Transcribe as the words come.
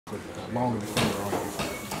long of a defender are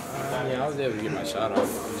you? Yeah, I was able to get my shot off.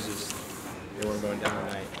 It was just they weren't going down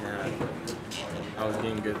tonight. And I was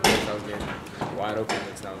getting good looks. I was getting wide open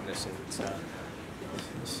looks. I was missing. So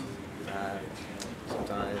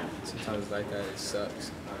sometimes it's like that. It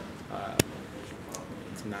sucks.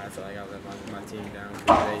 Tonight I feel like I let my team down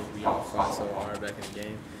because we all fought so hard back in the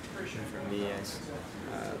game. And for me,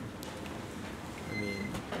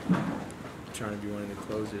 trying to be one of the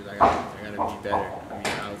closers, I gotta be better.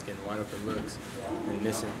 I was getting wide open looks and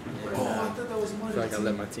missing, and I feel like I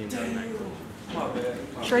let my team down tonight.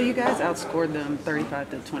 Trae, you guys outscored them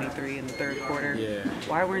 35-23 in the third quarter. Yeah.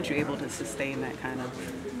 Why weren't you able to sustain that kind of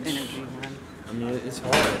energy, man? I mean, it's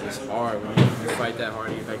hard. It's hard when you fight that hard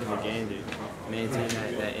to get back in the game to maintain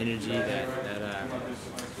that energy,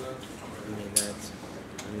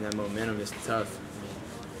 that momentum is tough.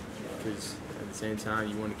 Because at the same time,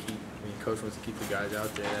 you want to keep. Coach wants to keep the guys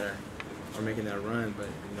out there that are making that run, but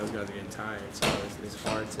those guys are getting tired. So it's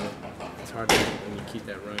hard to when you keep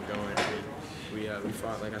that run going. We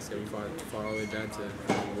fought, like I said, we fought all the way down to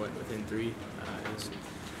within 3. It's a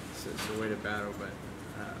way to battle, but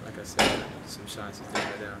like I said, some shots is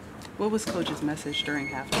there down. What was Coach's message during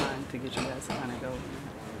halftime to get you guys to kind of go?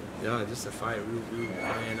 Yeah, just a fight. We were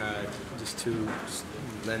playing just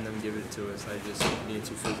letting them give it to us, like just being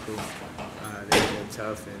too physical. They were getting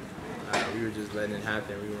tough, and we were just letting it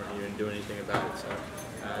happen. We weren't even doing anything about it. So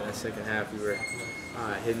that second half, we were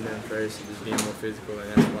hitting them first and just being more physical,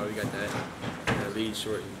 and that's why we got that lead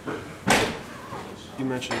short. You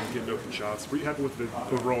mentioned getting open shots. Were you happy with the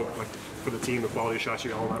overall, like, for the team, the quality of shots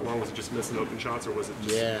you got all night long? Was it just missing open shots, or was it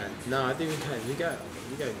just... Yeah, no, I think we got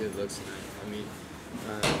good looks tonight. I mean,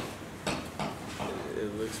 it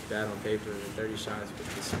looks bad on paper, 30 shots, but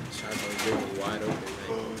the shots I was getting wide open.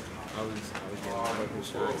 Like, I was getting wide open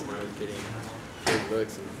shots, and I was getting good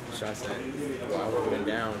looks and shots that I was going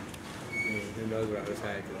down. I mean, who knows what I was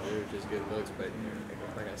had because they were just good looks. But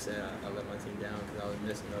like I said, I let my team down because I was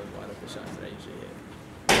missing those wide open shots that I usually hit.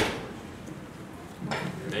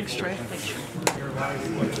 Thanks, Trae. You're alive.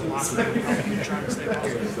 What's the you're trying to stay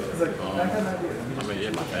positive?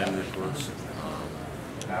 My family, of course.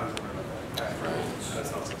 Friends.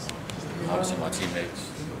 Obviously, my teammates.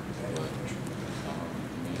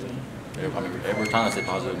 But we're trying to stay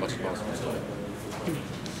positive as much as possible. So.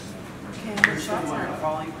 Cam, when shots aren't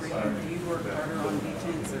falling for you, do you work harder on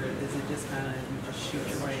defense, or is it just kind of you just shoot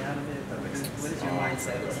your way out of it? What is your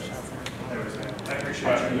mindset when shots aren't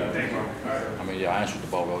falling? I answered the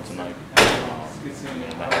ball well tonight.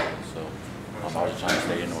 So I'm always trying to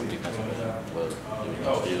stay in on defensive end, but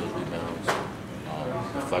steals, rebounds,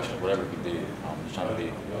 deflections, whatever it could be. I'm just trying to be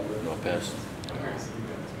a pest.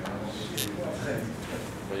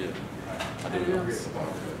 But yeah, I do. I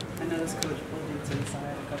noticed Coach pulled you to the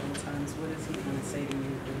side a couple of times. What does he kind of say to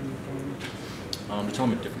you during the game? They tell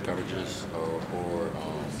me different coverages or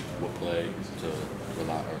what play to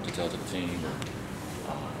tell to the team,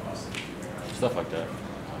 stuff like that.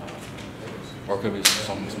 Or it could be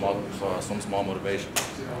some small motivation. But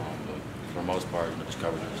for the most part, just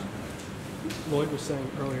coverages. Lloyd was saying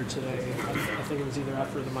earlier today, I think it was either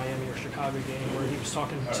after the Miami or Chicago game, where he was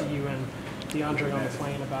talking to you and DeAndre on the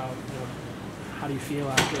plane about, how do you feel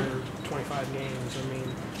after 25 games? I mean,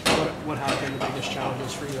 what have been the biggest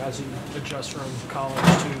challenges for you as you adjust from college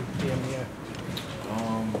to the NBA? I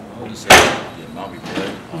would just say the amount we play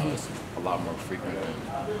is a lot more frequent than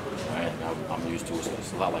I'm used to.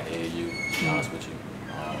 It's a lot like AAU, to be honest with you.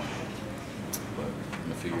 But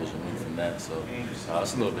in a few years removed from that, so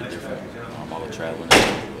it's a little bit different. All the traveling and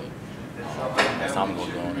stuff, but as time goes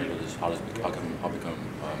on, I'll become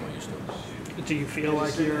more used to it. Do you feel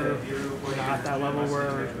like you're not at that level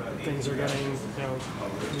where things are getting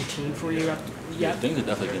routine for you yet? Yeah, things are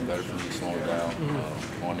definitely getting better for me, slowing down,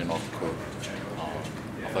 on and off the court.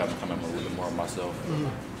 I feel like I'm becoming a little bit more of myself.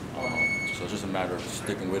 So it's just a matter of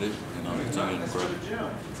sticking with it and continuing to grow. Can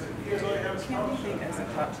you think as a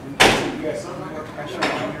top team, you get some more pressure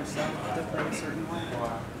on yourself to play a certain way? Do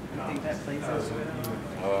you think that plays into it?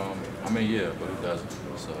 Yeah, but it doesn't.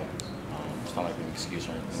 So it's not like an excuse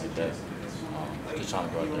or anything like that. Just trying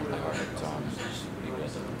to go out there and play hard at the time. Just leave it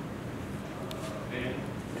at that.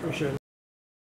 Appreciate it.